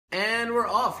And we're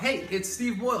off. Hey, it's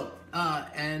Steve Boyle.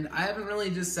 And I haven't really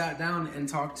just sat down and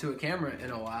talked to a camera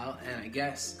in a while, and I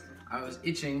guess I was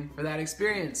itching for that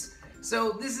experience.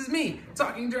 So this is me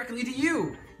talking directly to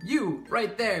you. You,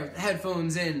 right there, with the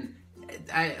headphones in,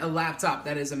 a laptop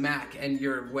that is a Mac, and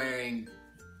you're wearing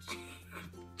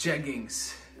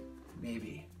jeggings.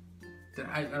 Maybe.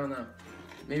 I don't know.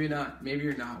 Maybe not. Maybe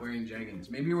you're not wearing jeggings.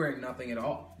 Maybe you're wearing nothing at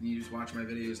all, and you just watch my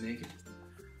videos naked.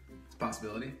 It's a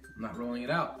possibility. I'm not rolling it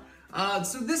out.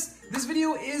 So this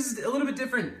video is a little bit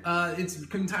different. It's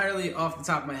entirely off the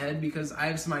top of my head because I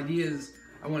have some ideas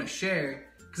I want to share.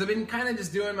 Because I've been kind of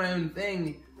just doing my own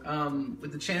thing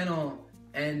with the channel,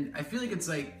 and I feel like it's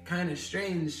like kind of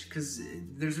strange because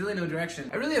there's really no direction.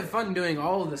 I really have fun doing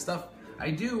all of the stuff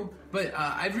I do, but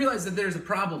I've realized that there's a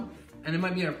problem, and it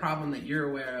might be a problem that you're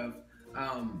aware of.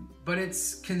 But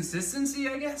it's consistency,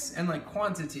 I guess, and like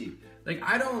quantity. Like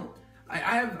I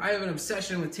have an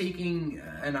obsession with taking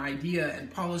an idea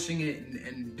and polishing it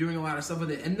and doing a lot of stuff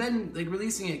with it and then like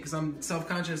releasing it because I'm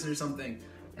self-conscious or something.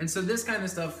 And so this kind of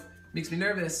stuff makes me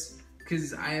nervous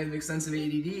because I have extensive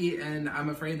ADD and I'm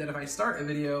afraid that if I start a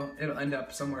video, it'll end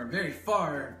up somewhere very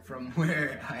far from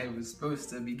where I was supposed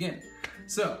to begin.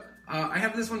 So I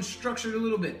have this one structured a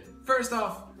little bit. First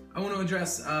off, I want to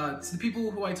address to the people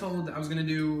who I told I was going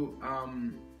to do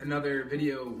another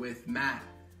video with Matt.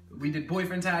 We did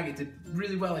boyfriend tag. It did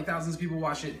really well. Like thousands of people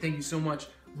watched it. Thank you so much.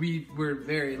 We were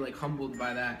very like humbled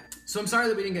by that. So I'm sorry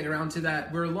that we didn't get around to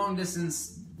that. We're a long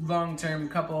distance, long-term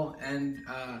couple, and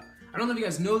I don't know if you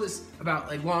guys know this about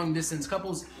like long distance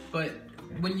couples, but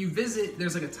when you visit,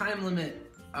 there's like a time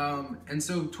limit. And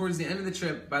so towards the end of the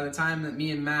trip, by the time that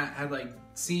me and Matt had like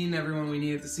seen everyone we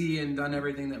needed to see and done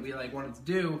everything that we like wanted to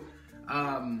do,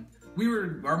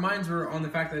 our minds were on the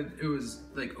fact that it was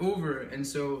like over, and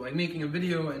so like making a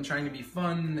video and trying to be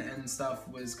fun and stuff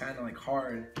was kind of like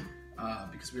hard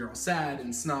because we were all sad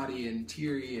and snotty and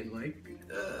teary and like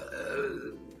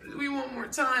we want more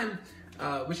time,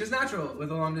 which is natural with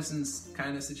a long distance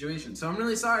kind of situation. So I'm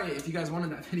really sorry if you guys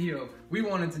wanted that video. We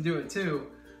wanted to do it too,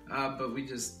 but we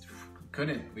just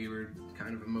couldn't. We were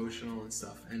kind of emotional and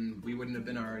stuff, and we wouldn't have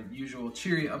been our usual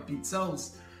cheery, upbeat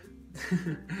selves.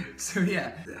 So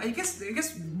yeah, I guess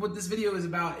what this video is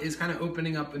about is kind of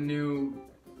opening up a new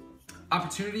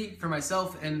opportunity for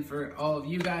myself and for all of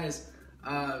you guys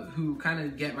who kind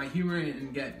of get my humor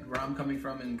and get where I'm coming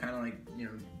from and kind of like, you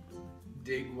know,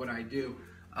 dig what I do.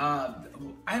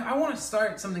 I want to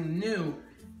start something new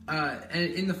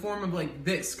in the form of like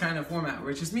this kind of format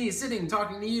where it's just me sitting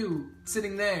talking to you,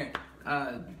 sitting there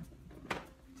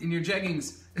in your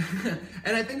jeggings.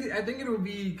 And I think it would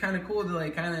be kind of cool to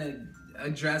like kind of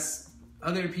address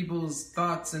other people's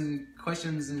thoughts and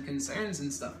questions and concerns and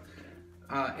stuff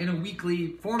in a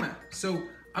weekly format. So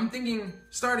I'm thinking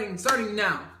starting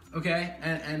now, okay?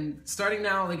 And starting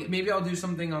now, like maybe I'll do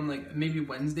something on like maybe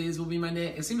Wednesdays will be my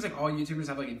day. It seems like all YouTubers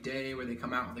have like a day where they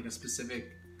come out with like a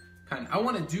specific kind of. I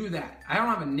want to do that. I don't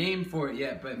have a name for it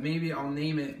yet, but maybe I'll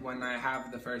name it when I have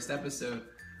the first episode.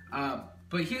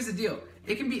 But here's the deal.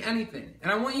 It can be anything.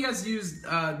 And I want you guys to use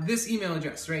this email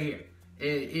address right here.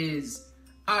 It is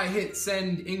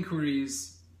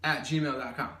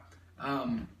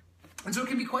ihitsendinquiries@gmail.com. And so it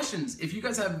can be questions. If you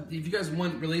guys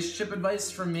want relationship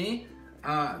advice from me,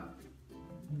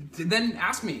 then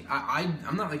ask me.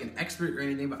 I'm not like an expert or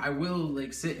anything, but I will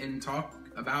like sit and talk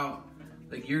about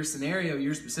like your scenario,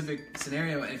 your specific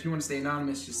scenario. And if you want to stay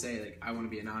anonymous, just say like, I want to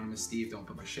be anonymous, Steve. Don't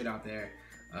put my shit out there.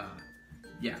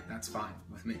 Yeah, that's fine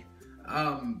with me.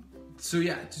 So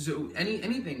yeah, so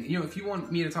anything, you know, if you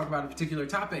want me to talk about a particular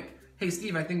topic, hey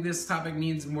Steve, I think this topic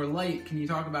needs more light, can you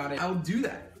talk about it? I'll do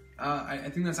that. I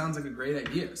think that sounds like a great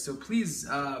idea. So please,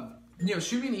 you know,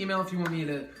 shoot me an email if you want me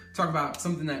to talk about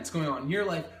something that's going on in your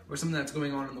life or something that's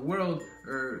going on in the world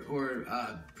or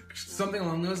something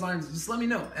along those lines. Just let me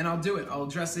know and I'll do it. I'll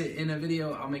address it in a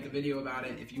video. I'll make a video about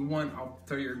it. If you want, I'll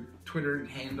throw your Twitter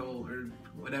handle or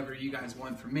whatever you guys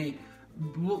want from me.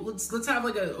 Well, let's have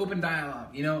like an open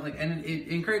dialogue, you know, like, and it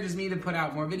encourages me to put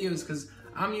out more videos because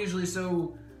I'm usually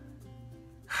so,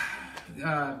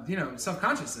 you know,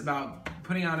 self-conscious about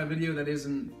putting out a video that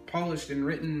isn't polished and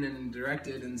written and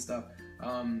directed and stuff.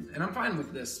 And I'm fine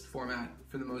with this format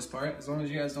for the most part, as long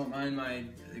as you guys don't mind my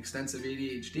extensive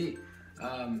ADHD.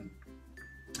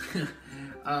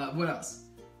 What else?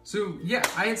 So yeah,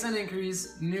 I had sent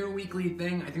inquiries, new weekly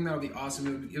thing. I think that would be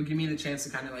awesome. It'll give me the chance to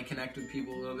kind of like connect with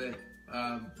people a little bit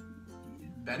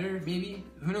better, maybe.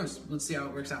 Who knows? Let's see how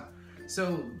it works out.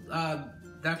 So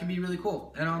that could be really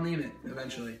cool, and I'll name it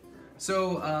eventually.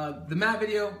 So the Matt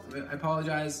video, I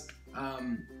apologize.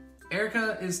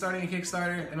 Erica is starting a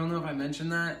Kickstarter. I don't know if I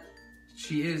mentioned that.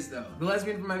 She is, though. The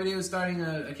lesbian from my video is starting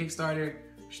a Kickstarter.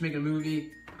 She's making a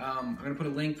movie. I'm gonna put a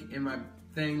link in my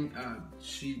thing.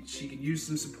 She could use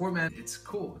some support, man. It's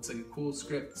cool. It's like a cool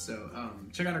script. So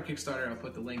check out our Kickstarter. I'll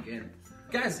put the link in.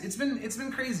 Guys, it's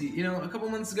been crazy. You know, a couple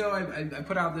months ago, I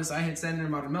put out this I Hit Sender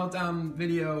Modern Meltdown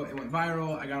video. It went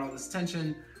viral. I got all this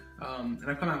attention. And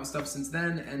I've come out with stuff since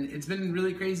then, and it's been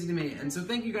really crazy to me. And so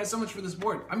thank you guys so much for the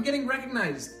support. I'm getting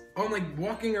recognized on like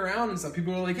walking around and stuff.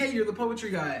 People are like, hey, you're the poetry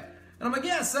guy. And I'm like,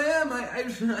 yes, I am.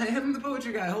 I am the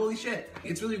poetry guy. Holy shit.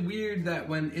 It's really weird that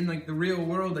when in like the real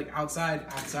world, like outside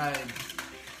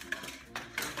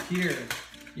here,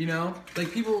 you know,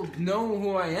 like people know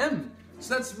who I am.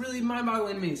 So that's really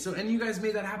mind-boggling to me. So, and you guys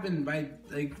made that happen by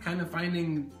like kind of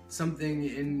finding something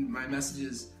in my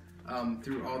messages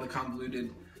through all the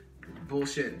convoluted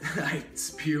bullshit that I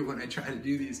spew when I try to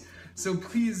do these. So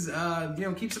please, you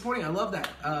know, keep supporting. I love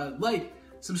that. Like,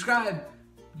 subscribe,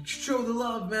 show the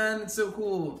love, man. It's so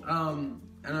cool.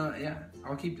 Yeah,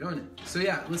 I'll keep doing it. So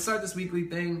yeah, let's start this weekly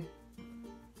thing.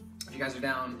 If you guys are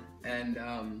down, and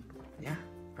yeah,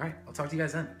 all right, I'll talk to you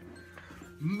guys then.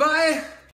 Bye.